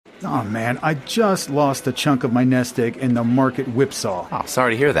Oh man, I just lost a chunk of my nest egg in the market whipsaw. Oh,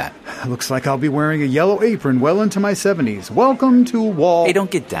 sorry to hear that. Looks like I'll be wearing a yellow apron well into my 70s. Welcome to Wall... Hey,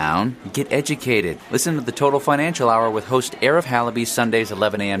 don't get down. Get educated. Listen to the Total Financial Hour with host Arif Halaby, Sundays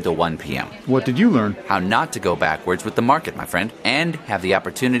 11 a.m. to 1 p.m. What did you learn? How not to go backwards with the market, my friend, and have the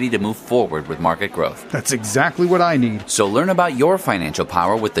opportunity to move forward with market growth. That's exactly what I need. So learn about your financial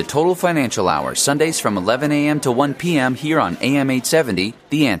power with the Total Financial Hour, Sundays from 11 a.m. to 1 p.m. here on AM 870,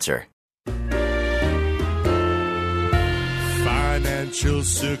 The Answer. Financial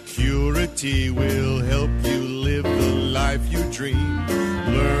security will help you live the life you dream.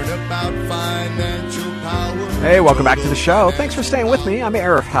 Learn about financial power. Hey, welcome back to the show. Thanks for staying with me. I'm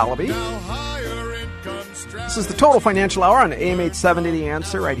Arif Halaby. This is the Total Financial Hour on AM 870, The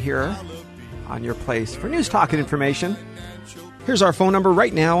Answer, right here on your place for news, talk, and information. Here's our phone number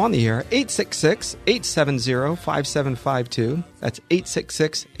right now on the air, 866-870-5752. That's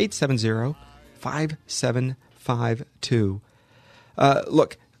 866-870-5752.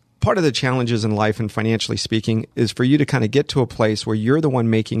 Look, part of the challenges in life and financially speaking is for you to kind of get to a place where you're the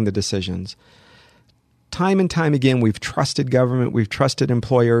one making the decisions. Time and time again, we've trusted government, we've trusted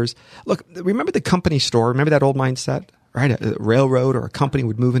employers. Look, remember the company store? Remember that old mindset? Right? A railroad or a company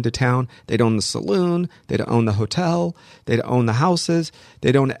would move into town. They'd own the saloon. They'd own the hotel. They'd own the houses.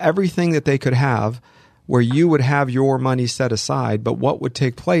 They'd own everything that they could have where you would have your money set aside. But what would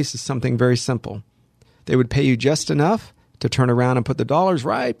take place is something very simple. They would pay you just enough to turn around and put the dollars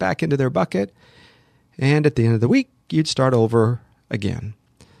right back into their bucket. And at the end of the week, you'd start over again.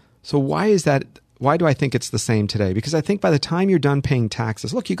 So why is that? Why do I think it's the same today? Because I think by the time you're done paying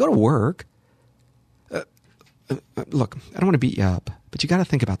taxes, look, you go to work. Look, I don't want to beat you up, but you got to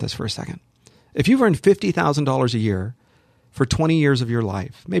think about this for a second. If you've earned $50,000 a year for 20 years of your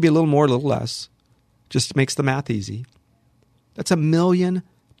life, maybe a little more, a little less, just makes the math easy. That's $1 million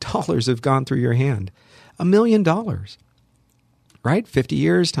have gone through your hand. $1 million, right? 50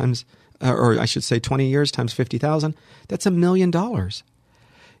 years times, or I should say 20 years times 50,000. That's $1 million.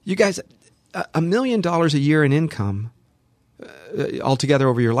 You guys, $1 million a year in income altogether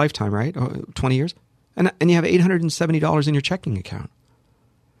over your lifetime, right? 20 years. And you have $870 in your checking account.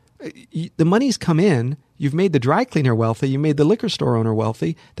 The money's come in. You've made the dry cleaner wealthy. You made the liquor store owner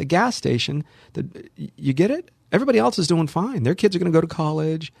wealthy. The gas station. You get it? Everybody else is doing fine. Their kids are going to go to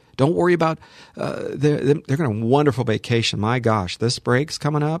college. Don't worry about they're going to have a wonderful vacation. My gosh, this break's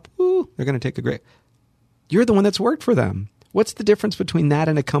coming up. Ooh, they're going to take a great. You're the one that's worked for them. What's the difference between that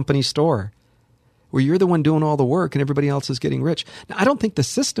and a company store where you're the one doing all the work and everybody else is getting rich? Now, I don't think the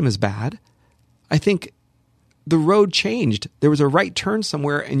system is bad. I think the road changed. There was a right turn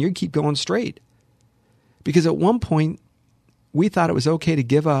somewhere and you keep going straight. Because at one point, we thought it was okay to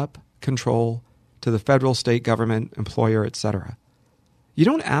give up control to the federal, state government, employer, etc. You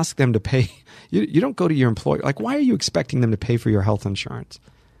don't ask them to pay. You don't go to your employer. Like, why are you expecting them to pay for your health insurance?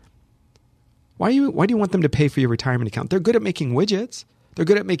 Why do you want them to pay for your retirement account? They're good at making widgets. They're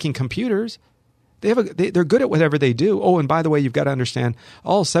good at making computers. They're good at whatever they do. Oh, and by the way, you've got to understand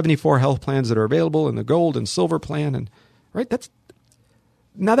all 74 health plans that are available in the gold and silver plan. And right,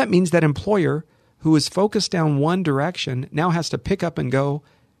 now that means that employer who is focused down one direction now has to pick up and go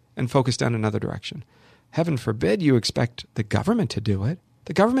and focus down another direction. Heaven forbid you expect the government to do it.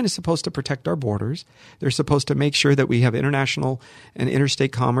 The government is supposed to protect our borders. They're supposed to make sure that we have international and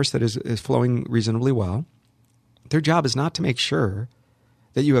interstate commerce that is flowing reasonably well. Their job is not to make sure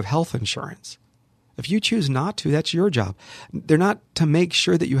that you have health insurance. If you choose not to, that's your job. They're not to make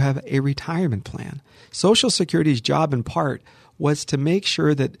sure that you have a retirement plan. Social Security's job in part was to make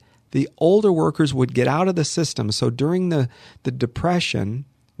sure that the older workers would get out of the system. So during the Depression,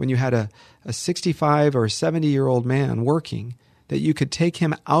 when you had a 65 or 70-year-old man working, that you could take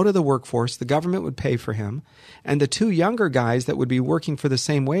him out of the workforce, the government would pay for him, and the two younger guys that would be working for the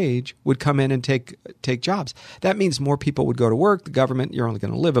same wage would come in and take jobs. That means more people would go to work. The government, you're only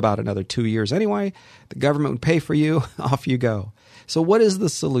going to live about another 2 years anyway. The government would pay for you. Off you go. So what is the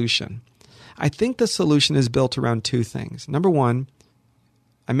solution? I think the solution is built around two things. Number one,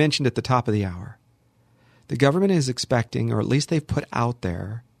 I mentioned at the top of the hour, the government is expecting, or at least they've put out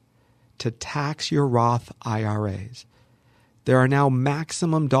there, to tax your Roth IRAs. There are now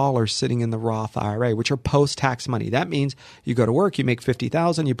maximum dollars sitting in the Roth IRA, which are post-tax money. That means you go to work, you make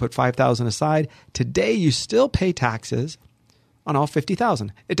 $50,000, you put $5,000 aside. Today, you still pay taxes on all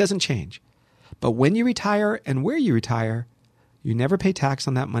 $50,000. It doesn't change. But when you retire and where you retire, you never pay tax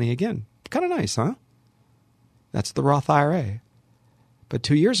on that money again. Kind of nice, huh? That's the Roth IRA. But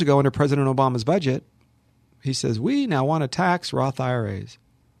 2 years ago, under President Obama's budget, he says, we now want to tax Roth IRAs.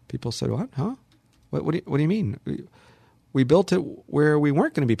 People said, what? Huh? What do you mean? We built it where we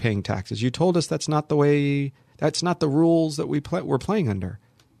weren't going to be paying taxes. You told us that's not the rules that we're playing under.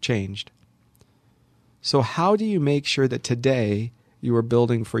 Changed. So how do you make sure that today you are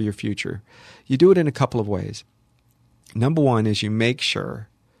building for your future? You do it in a couple of ways. Number one is you make sure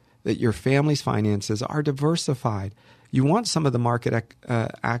that your family's finances are diversified. You want some of the market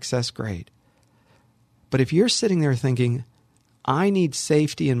access, great. But if you're sitting there thinking, I need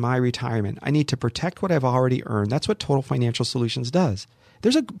safety in my retirement, I need to protect what I've already earned, that's what Total Financial Solutions does.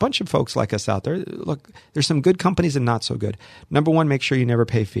 There's a bunch of folks like us out there. Look, there's some good companies and not so good. Number one, make sure you never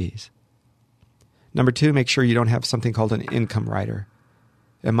pay fees. Number two, make sure you don't have something called an income rider.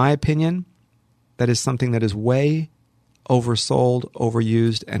 In my opinion, that is something that is way oversold,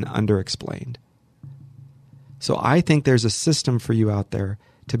 overused, and underexplained. So I think there's a system for you out there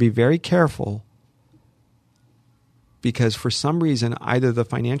to be very careful, because for some reason, either the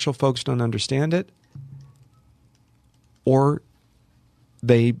financial folks don't understand it, or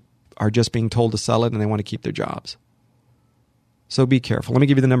they are just being told to sell it and they want to keep their jobs. So be careful. Let me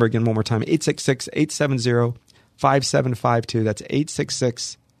give you the number again one more time. 866-870-5752. That's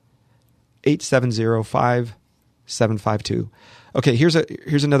 866-870-5752. Okay, here's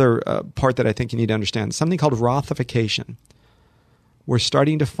another part that I think you need to understand. Something called Rothification. We're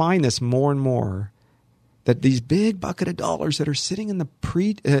starting to find this more and more, that these big bucket of dollars that are sitting in the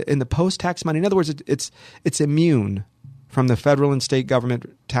post-tax money, in other words, it's immune from the federal and state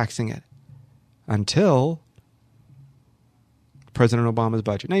government taxing it until President Obama's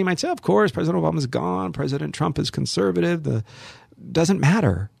budget. Now you might say, of course, President Obama's gone. President Trump is conservative. Doesn't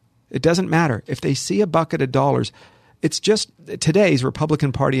matter. It doesn't matter. If they see a bucket of dollars, it's just today's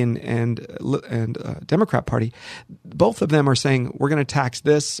Republican Party and Democrat Party, both of them are saying, we're going to tax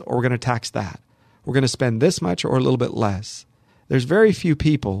this or we're going to tax that. We're going to spend this much or a little bit less. There's very few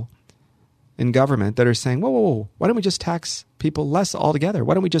people in government that are saying, whoa, why don't we just tax people less altogether?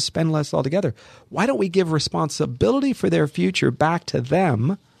 Why don't we just spend less altogether? Why don't we give responsibility for their future back to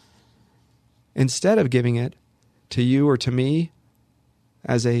them instead of giving it to you or to me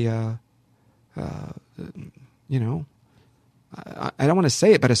as I don't want to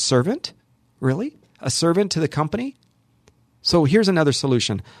say it, but a servant? Really? A servant to the company? So here's another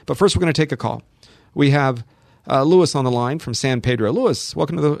solution. But first, we're going to take a call. We have Louis on the line from San Pedro. Louis,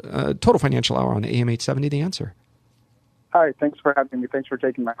 welcome to the Total Financial Hour on AM 870, The Answer. Hi, thanks for having me. Thanks for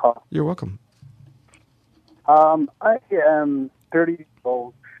taking my call. You're welcome. I am 30 years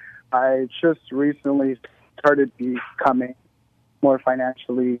old. I just recently started becoming more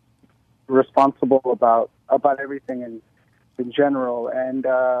financially responsible about everything in general. And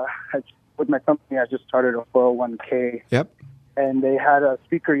with my company, I just started a 401k. Yep. And they had a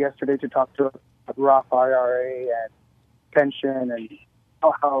speaker yesterday to talk to us about Roth IRA and pension and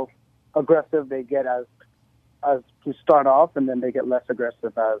how aggressive they get as we start off, and then they get less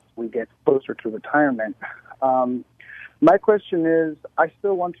aggressive as we get closer to retirement. My question is, I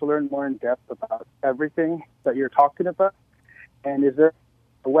still want to learn more in depth about everything that you're talking about. And is there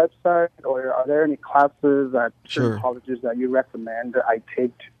a website or are there any classes at certain colleges that you recommend I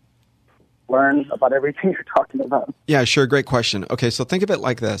take to learn about everything you're talking about? Yeah, sure. Great question. Okay, so think of it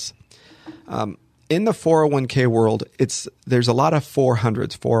like this. In the 401k world, there's a lot of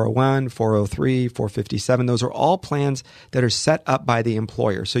 400s, 401, 403, 457. Those are all plans that are set up by the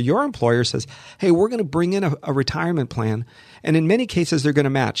employer. So your employer says, hey, we're going to bring in a retirement plan. And in many cases, they're going to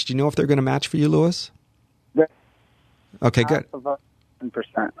match. Do you know if they're going to match for you, Louis? Yeah. Okay, good. About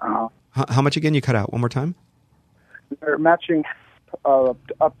 10%. How much again? You cut out. One more time? They're matching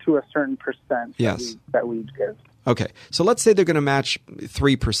up to a certain percent that we give. Okay, so let's say they're going to match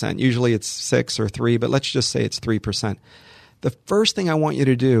 3%. Usually it's 6 or 3, but let's just say it's 3%. The first thing I want you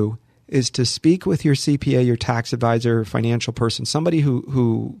to do is to speak with your CPA, your tax advisor, financial person, somebody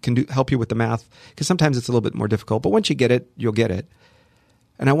who can help you with the math, because sometimes it's a little bit more difficult. But once you get it, you'll get it.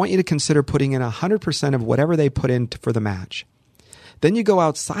 And I want you to consider putting in 100% of whatever they put in for the match. Then you go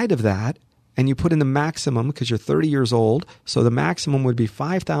outside of that and you put in the maximum, because you're 30 years old. So the maximum would be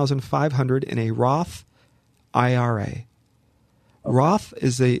 $5,500 in a Roth IRA. Roth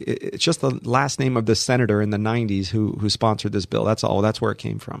it's just the last name of the senator in the 90s who sponsored this bill. That's all. That's where it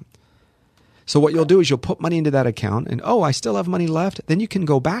came from. So what you'll do is you'll put money into that account and, I still have money left. Then you can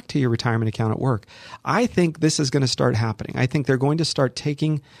go back to your retirement account at work. I think this is going to start happening. I think they're going to start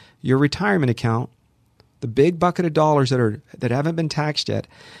taking your retirement account, the big bucket of dollars that haven't been taxed yet.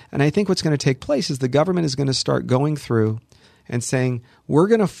 And I think what's going to take place is the government is going to start going through and saying, we're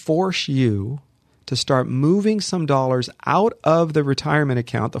going to force you to start moving some dollars out of the retirement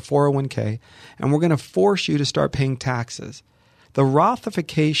account, the 401k, and we're going to force you to start paying taxes. The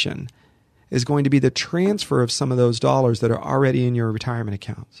Rothification, is going to be the transfer of some of those dollars that are already in your retirement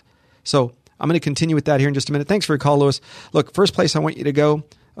accounts. So I'm going to continue with that here in just a minute. Thanks for your call, Lewis. Look, first place I want you to go,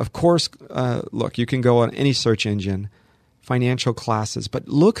 of course, look, you can go on any search engine, financial classes, but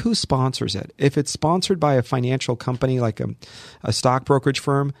look who sponsors it. If it's sponsored by a financial company like a stock brokerage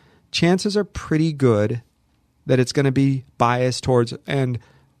firm, chances are pretty good that it's going to be biased towards, and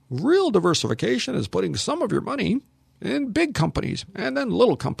real diversification is putting some of your money in big companies and then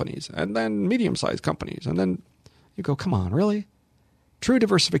little companies and then medium-sized companies. And then you go, come on, really? True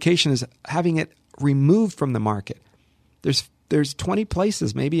diversification is having it removed from the market. There's 20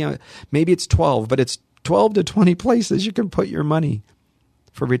 places, maybe it's 12, but it's 12 to 20 places you can put your money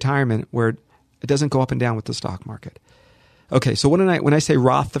for retirement where it doesn't go up and down with the stock market. Okay, so when I say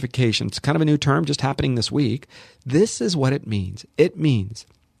Rothification, it's kind of a new term just happening this week. This is what it means. It means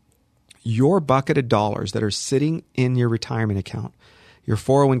your bucket of dollars that are sitting in your retirement account, your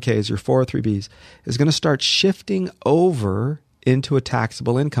 401ks, your 403bs, is going to start shifting over into a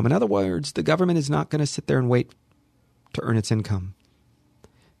taxable income. In other words, the government is not going to sit there and wait to earn its income.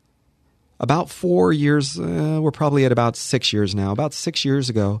 About 4 years, we're probably at about 6 years now. About 6 years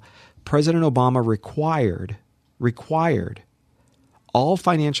ago, President Obama required all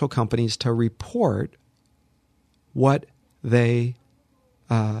financial companies to report what they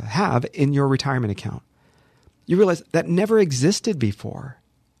have in your retirement account. You realize that never existed before.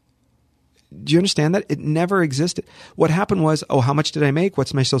 Do you understand that? It never existed. What happened was, how much did I make?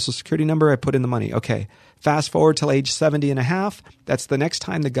 What's my social security number? I put in the money. Okay. Fast forward till age 70 and a half. That's the next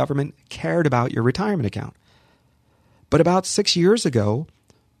time the government cared about your retirement account. But about 6 years ago,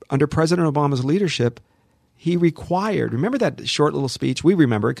 under President Obama's leadership, he required, remember that short little speech? We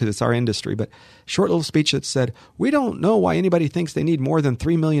remember it because it's our industry, but short little speech that said, we don't know why anybody thinks they need more than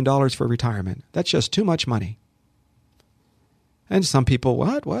 $3 million for retirement. That's just too much money. And some people,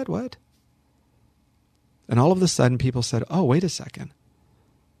 what? And all of a sudden people said, oh, wait a second.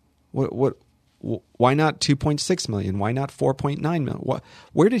 Why not 2.6 million? Why not 4.9 million?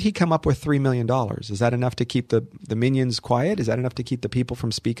 Where did he come up with $3 million? Is that enough to keep the minions quiet? Is that enough to keep the people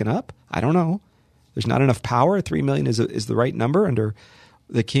from speaking up? I don't know. There's not enough power. 3 million is the right number under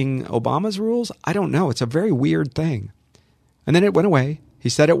the King Obama's rules. I don't know. It's a very weird thing. And then it went away. He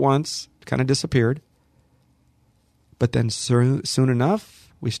said it once, kind of disappeared. But then soon enough,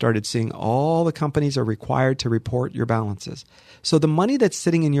 we started seeing all the companies are required to report your balances. So the money that's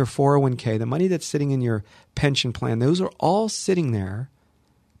sitting in your 401k, the money that's sitting in your pension plan, those are all sitting there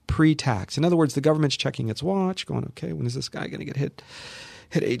pre-tax. In other words, the government's checking its watch, going, okay, when is this guy going to get hit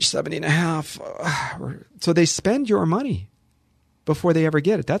age 70 and a half? So they spend your money before they ever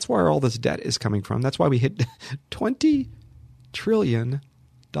get it. That's where all this debt is coming from. That's why we hit $20 trillion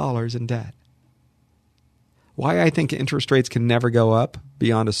in debt. Why I think interest rates can never go up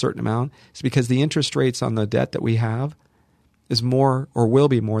beyond a certain amount is because the interest rates on the debt that we have is more or will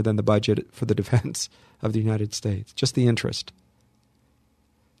be more than the budget for the defense of the United States, just the interest.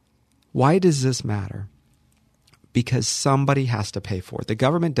 Why does this matter? Because somebody has to pay for it. The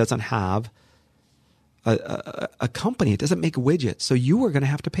government doesn't have a company. It doesn't make widgets. So you are going to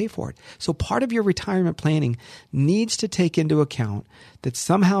have to pay for it. So part of your retirement planning needs to take into account that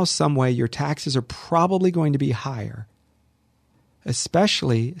somehow, some way, your taxes are probably going to be higher,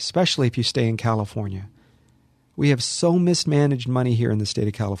 especially if you stay in California. We have so mismanaged money here in the state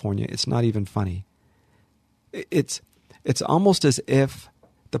of California. It's not even funny. It's almost as if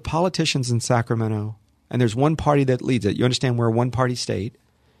the politicians in Sacramento, and there's one party that leads it. You understand we're a one-party state,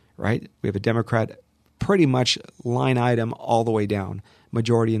 right? We have a Democrat pretty much line item all the way down.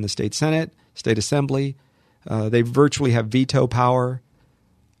 Majority in the state Senate, state assembly. They virtually have veto power.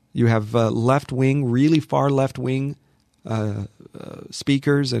 You have left-wing, really far left-wing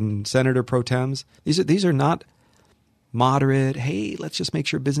speakers and senator pro tems. These are not moderate, hey, let's just make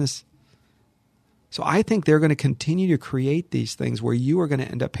sure business. So I think they're going to continue to create these things where you are going to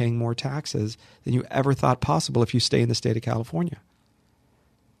end up paying more taxes than you ever thought possible if you stay in the state of California.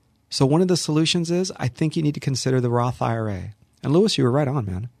 So one of the solutions is I think you need to consider the Roth IRA. And Lewis, you were right on,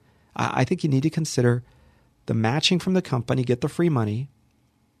 man. I think you need to consider the matching from the company, get the free money,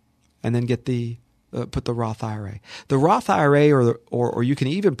 and then get put the Roth IRA. The Roth IRA, or you can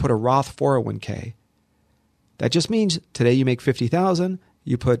even put a Roth 401k. That just means today you make $50,000.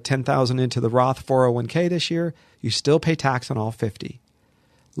 You put $10,000 into the Roth 401k this year. You still pay tax on all 50.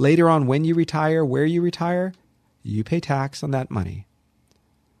 Later on, when you retire, where you retire, you pay tax on that money.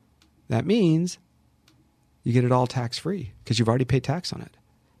 That means you get it all tax-free because you've already paid tax on it.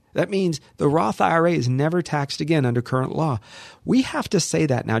 That means the Roth IRA is never taxed again under current law. We have to say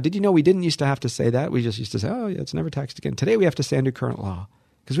that now. Did you know we didn't used to have to say that? We just used to say, oh, yeah, it's never taxed again. Today we have to say under current law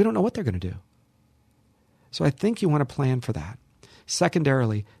because we don't know what they're going to do. So I think you want to plan for that.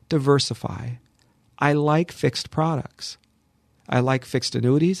 Secondarily, diversify. I like fixed products. I like fixed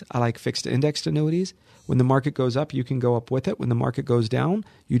annuities. I like fixed indexed annuities. When the market goes up, you can go up with it. When the market goes down,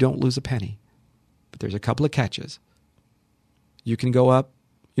 you don't lose a penny. But there's a couple of catches. You can go up.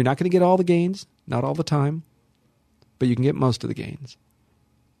 You're not going to get all the gains, not all the time, but you can get most of the gains.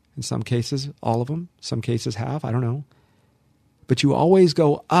 In some cases, all of them. Some cases half. I don't know. But you always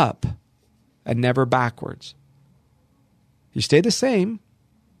go up and never backwards. You stay the same.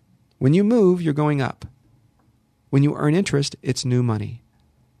 When you move, you're going up. When you earn interest, it's new money.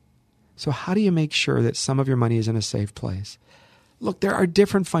 So how do you make sure that some of your money is in a safe place? Look, there are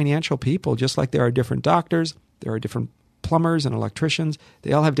different financial people, just like there are different doctors, there are different plumbers and electricians.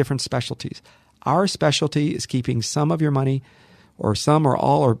 They all have different specialties. Our specialty is keeping some of your money, or some or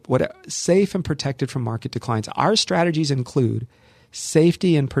all, or whatever, safe and protected from market declines. Our strategies include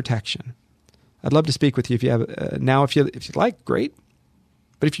safety and protection. I'd love to speak with you if you have now. If you'd like, great.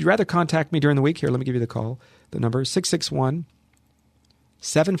 But if you'd rather contact me during the week, here, let me give you the call. The number is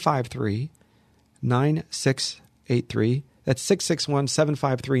 661-753-9683. That's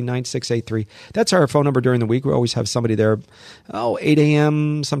 661-753-9683. That's our phone number during the week. We always have somebody there, 8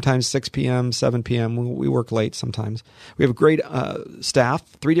 a.m., sometimes 6 p.m., 7 p.m. We work late sometimes. We have a great staff,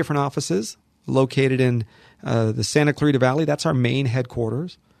 3 different offices located in the Santa Clarita Valley. That's our main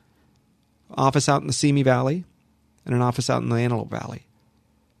headquarters. Office out in the Simi Valley and an office out in the Antelope Valley.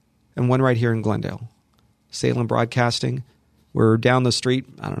 And one right here in Glendale. Salem Broadcasting. We're down the street,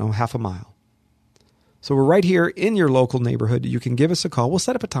 half a mile. So we're right here in your local neighborhood. You can give us a call. We'll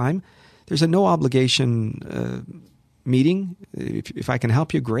set up a time. There's a no obligation meeting. If I can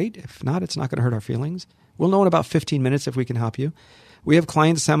help you, great. If not, it's not going to hurt our feelings. We'll know in about 15 minutes if we can help you. We have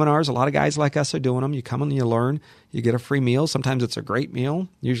client seminars. A lot of guys like us are doing them. You come and you learn. You get a free meal. Sometimes it's a great meal.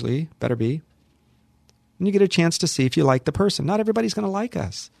 Usually, better be. And you get a chance to see if you like the person. Not everybody's going to like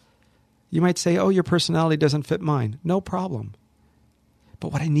us. You might say, your personality doesn't fit mine. No problem.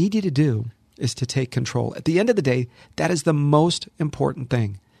 But what I need you to do is to take control. At the end of the day, that is the most important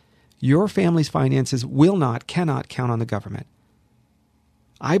thing. Your family's finances cannot count on the government.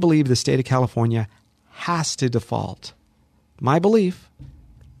 I believe the state of California has to default. My belief,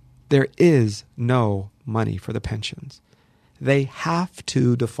 there is no money for the pensions. They have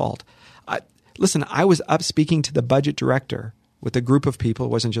to default. Listen, I was up speaking to the budget director with a group of people. It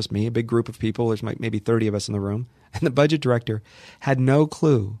wasn't just me, a big group of people. There's maybe 30 of us in the room. And the budget director had no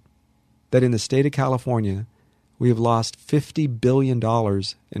clue that in the state of California, we have lost $50 billion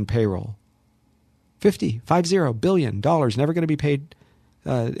in payroll. $50 billion, never going to be paid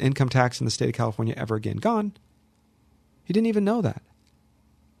income tax in the state of California ever again. Gone. He didn't even know that.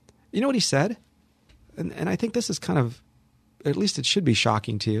 You know what he said? And I think this is kind of, at least it should be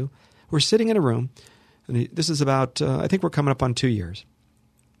shocking to you. We're sitting in a room, and this is about, I think we're coming up on 2 years.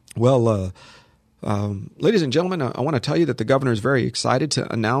 Well, ladies and gentlemen, I want to tell you that the governor is very excited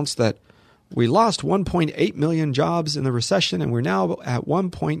to announce that we lost 1.8 million jobs in the recession, and we're now at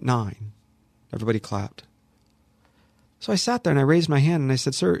 1.9. Everybody clapped. So I sat there and I raised my hand and I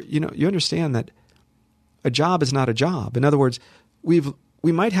said, sir, you understand that a job is not a job. In other words, we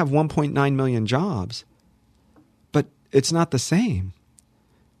might have 1.9 million jobs, but it's not the same.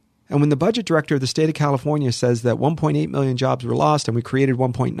 And when the budget director of the state of California says that 1.8 million jobs were lost and we created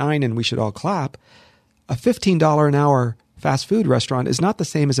 1.9 and we should all clap, a $15 an hour fast food restaurant is not the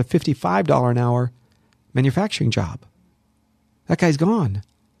same as a $55 an hour manufacturing job. That guy's gone.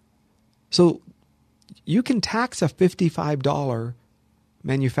 So you can tax a $55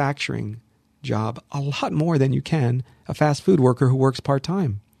 manufacturing job a lot more than you can a fast food worker who works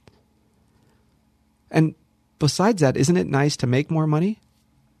part-time. And besides that, isn't it nice to make more money?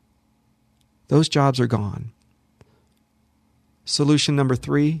 Those jobs are gone. Solution number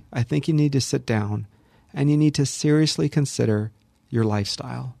 3, I think you need to sit down and you need to seriously consider your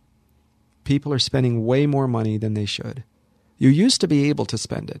lifestyle. People are spending way more money than they should. You used to be able to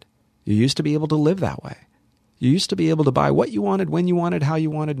spend it. You used to be able to live that way. You used to be able to buy what you wanted, when you wanted, how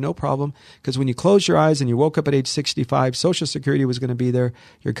you wanted, no problem. Because when you closed your eyes and you woke up at age 65, Social Security was going to be there,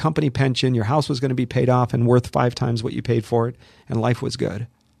 your company pension, your house was going to be paid off and worth 5 times what you paid for it, and life was good.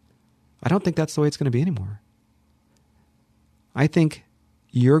 I don't think that's the way it's going to be anymore. I think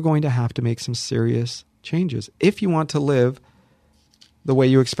you're going to have to make some serious changes if you want to live the way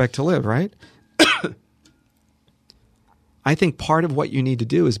you expect to live, right? I think part of what you need to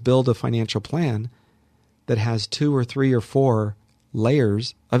do is build a financial plan that has 2 or 3 or 4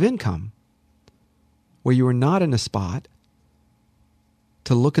 layers of income where you are not in a spot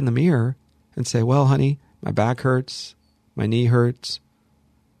to look in the mirror and say, well, honey, my back hurts, my knee hurts,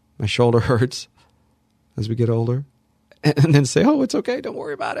 My shoulder hurts as we get older. And then say, oh, it's okay. Don't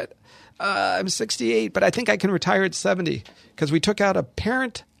worry about it. I'm 68, but I think I can retire at 70 because we took out a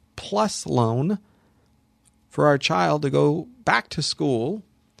Parent Plus loan for our child to go back to school.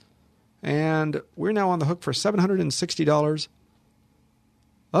 And we're now on the hook for $760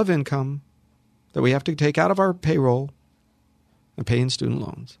 of income that we have to take out of our payroll and pay in student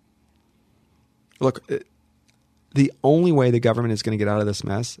loans. Look, the only way the government is going to get out of this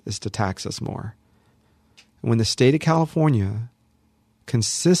mess is to tax us more. When the state of California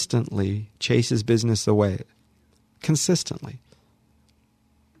consistently chases business away, consistently,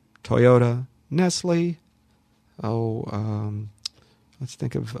 Toyota, Nestle, let's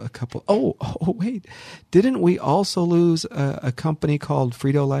think of a couple. Oh, wait. Didn't we also lose a company called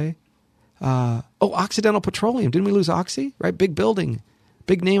Frito-Lay? Occidental Petroleum. Didn't we lose Oxy? Right? Big building.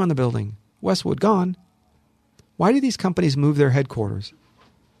 Big name on the building. Westwood, gone. Why do these companies move their headquarters?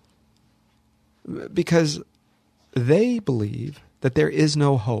 Because they believe that there is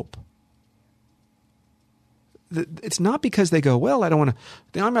no hope. It's not because they go, well, I don't want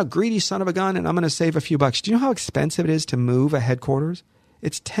to, I'm a greedy son of a gun and I'm going to save a few bucks. Do you know how expensive it is to move a headquarters?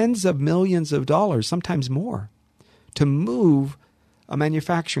 It's tens of millions of dollars, sometimes more, to move a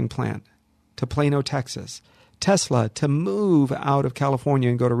manufacturing plant to Plano, Texas. Tesla to move out of California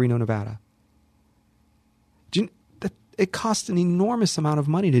and go to Reno, Nevada. It costs an enormous amount of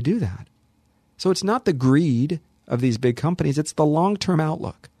money to do that. So it's not the greed of these big companies, it's the long-term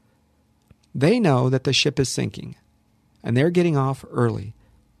outlook. They know that the ship is sinking, and they're getting off early.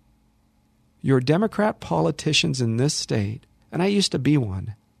 Your Democrat politicians in this state, and I used to be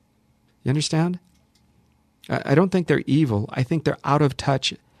one, you understand? I don't think they're evil. I think they're out of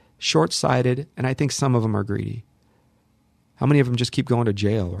touch, short-sighted, and I think some of them are greedy. How many of them just keep going to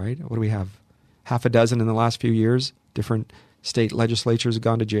jail, right? What do we have? Half a dozen in the last few years? Different state legislatures have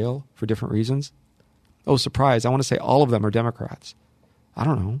gone to jail for different reasons? Oh, surprise. I want to say all of them are Democrats. I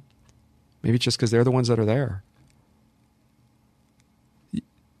don't know. Maybe it's just because they're the ones that are there.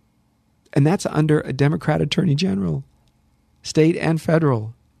 And that's under a Democrat attorney general, state and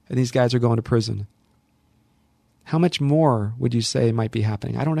federal. And these guys are going to prison. How much more would you say might be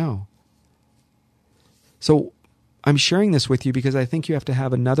happening? I don't know. So I'm sharing this with you because I think you have to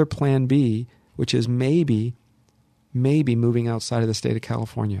have another plan B, which is maybe moving outside of the state of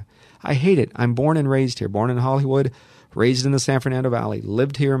California. I hate it. I'm born and raised here, born in Hollywood, raised in the San Fernando Valley,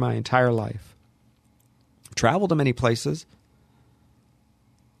 lived here my entire life. Traveled to many places,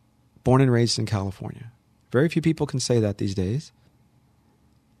 born and raised in California. Very few people can say that these days.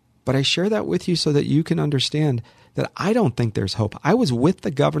 But I share that with you so that you can understand that I don't think there's hope. I was with the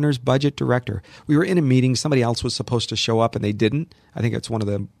governor's budget director. We were in a meeting. Somebody else was supposed to show up and they didn't. I think it's one of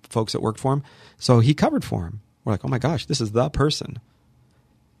the folks that worked for him. So he covered for him. We're like, oh my gosh, this is the person.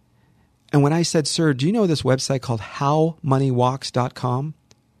 And when I said, sir, do you know this website called howmoneywalks.com?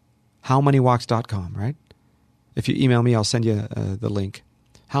 Howmoneywalks.com, right? If you email me, I'll send you the link.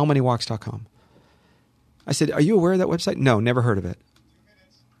 Howmoneywalks.com. I said, are you aware of that website? No, never heard of it.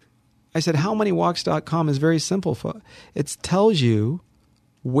 I said, howmoneywalks.com is very simple. It tells you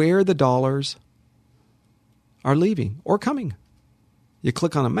where the dollars are leaving or coming. You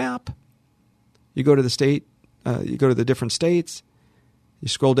click on a map. You go to the state. You go to the different states. You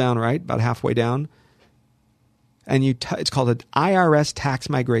scroll down, right, about halfway down. And it's called an IRS tax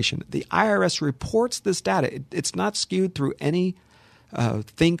migration. The IRS reports this data. It's not skewed through any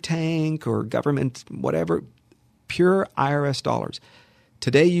think tank or government, whatever. Pure IRS dollars.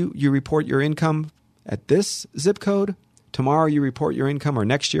 Today you report your income at this zip code. Tomorrow you report your income, or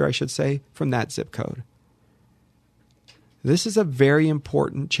next year I should say, from that zip code. This is a very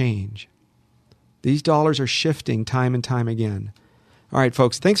important change. These dollars are shifting time and time again. All right,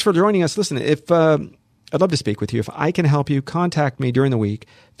 folks, thanks for joining us. Listen, I'd love to speak with you. If I can help you, contact me during the week.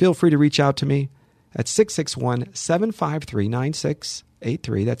 Feel free to reach out to me at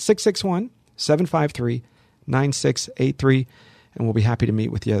 661-753-9683. That's 661-753-9683. And we'll be happy to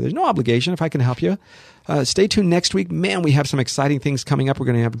meet with you. There's no obligation if I can help you. Stay tuned next week. Man, we have some exciting things coming up. We're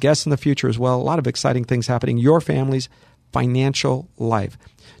going to have guests in the future as well. A lot of exciting things happening. Your family's financial life.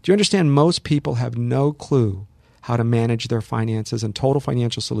 Do you understand most people have no clue how to manage their finances? And Total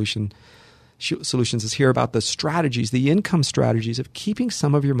Financial Solutions is here about the strategies, the income strategies of keeping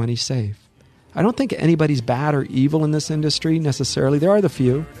some of your money safe. I don't think anybody's bad or evil in this industry necessarily. There are the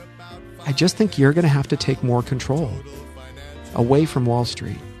few. I just think you're going to have to take more control away from Wall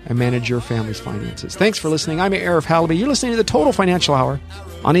Street and manage your family's finances. Thanks for listening. I'm Arif Halaby. You're listening to the Total Financial Hour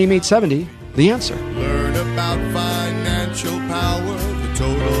on AM 870, The Answer. Learn about financial power, the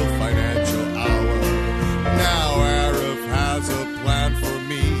Total Financial Hour. Now Arif has a plan for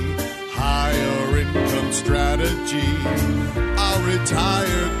me. strategy. I'll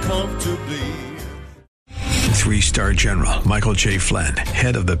retire comfortably. 3-star General Michael J. Flynn,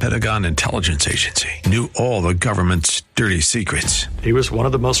 head of the Pentagon Intelligence Agency, knew all the government's dirty secrets. He was one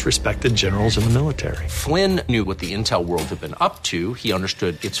of the most respected generals in the military. Flynn knew what the intel world had been up to. He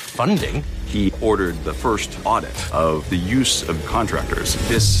understood its funding. He ordered the first audit of the use of contractors.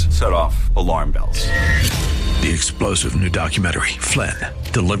 This set off alarm bells. The explosive new documentary, Flynn,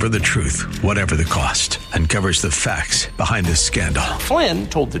 Deliver the Truth, Whatever the Cost, uncovers the facts behind this scandal. Flynn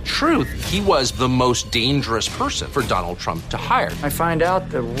told the truth. He was the most dangerous person for Donald Trump to hire. I find out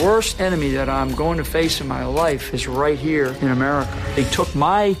the worst enemy that I'm going to face in my life is right here in America. They took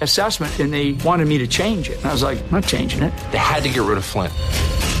my assessment and they wanted me to change it. And I was like, I'm not changing it. They had to get rid of Flynn.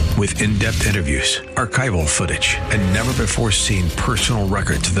 With in-depth interviews, archival footage, and never-before-seen personal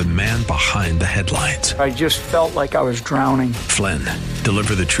records of the man behind the headlines. I just felt like I was drowning. Flynn,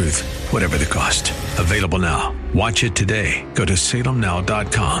 Deliver the Truth, Whatever the Cost. Available now. Watch it today. Go to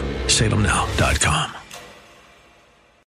salemnow.com. salemnow.com.